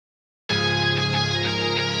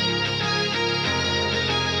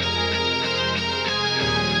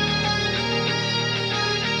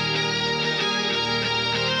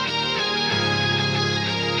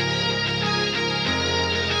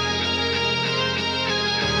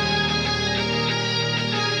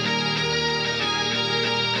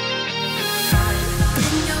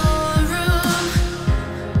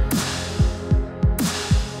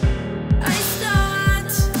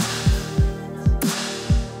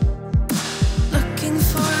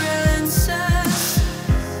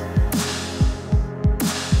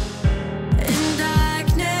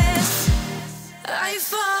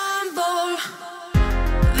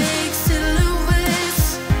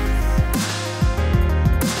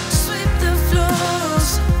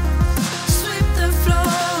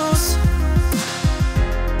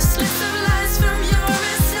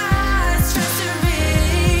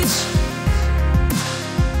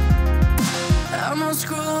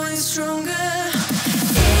growing stronger.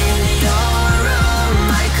 In your room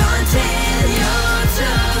I continue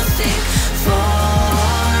to seek for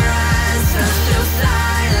answers to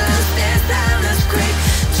silence. There's endless quick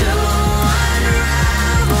to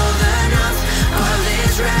unravel the knots of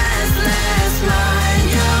this restless mind.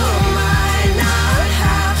 You might not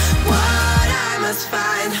have what I must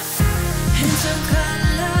find. Into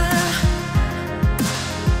color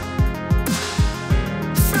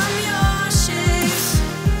from your shapes,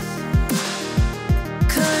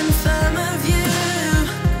 confirm a view,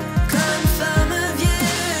 confirm a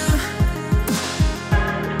view.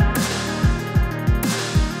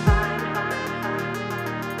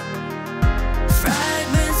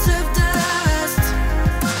 Fragments of dust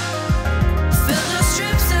fill the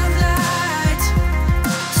strips of light,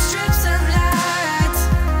 strips of light.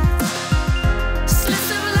 Slits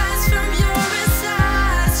of lights from your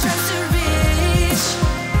insides, tries to reach.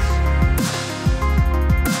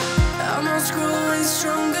 Almost growing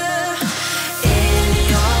stronger. In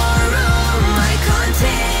your room I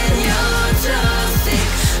continue to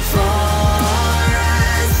seek for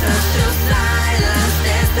answers to silence.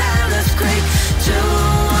 There's endless quick to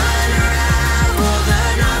unravel the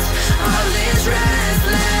knots of this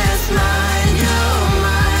restless mind. You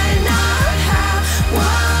might not have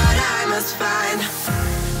what I must find.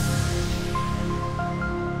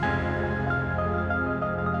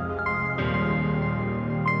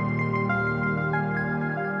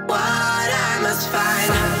 What I must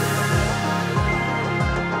find.